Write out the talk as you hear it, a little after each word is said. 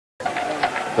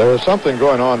There is something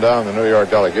going on down in the New York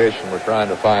delegation we're trying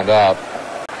to find out.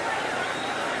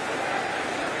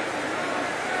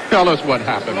 Tell us what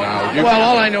happened now. Well,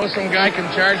 all I know is some guy came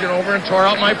charging over and tore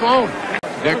out my phone.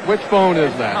 Dick, which phone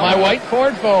is that? My white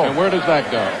Ford phone. And where does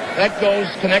that go? That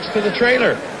connects to the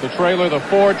trailer. The trailer, the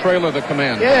Ford trailer, the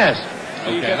Command. Yes.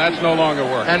 Okay, that's no longer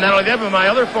working. And not only that, but my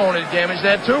other phone had damaged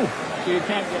that too. So you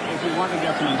can't get, if you want to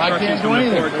get some I instructions can't do from the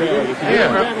anything. Ford trailer, you can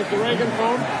Yeah. Is the Reagan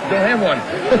phone? Don't have one.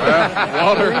 Well,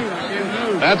 Walter,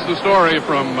 that's the story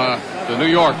from the New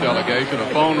York delegation. A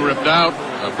phone ripped out,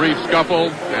 a brief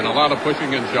scuffle, and a lot of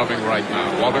pushing and shoving right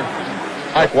now. Walter?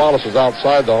 Mike Wallace is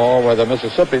outside the hall where the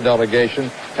Mississippi delegation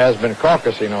has been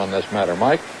caucusing on this matter.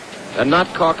 Mike? They're not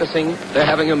caucusing. They're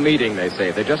having a meeting, they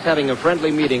say. They're just having a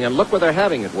friendly meeting. And look where they're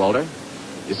having it, Walter.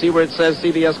 You see where it says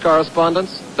CBS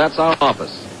Correspondence? That's our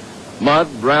office. Mudd,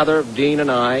 Rather, Dean,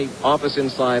 and I, office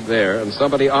inside there. And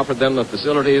somebody offered them the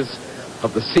facilities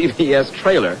of the CBS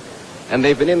trailer. And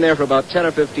they've been in there for about 10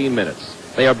 or 15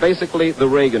 minutes. They are basically the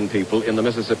Reagan people in the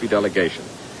Mississippi delegation.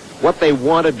 What they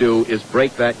want to do is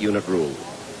break that unit rule.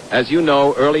 As you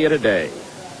know, earlier today,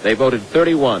 they voted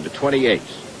 31 to 28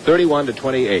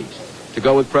 to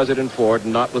go with President Ford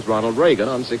and not with Ronald Reagan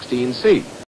on 16C.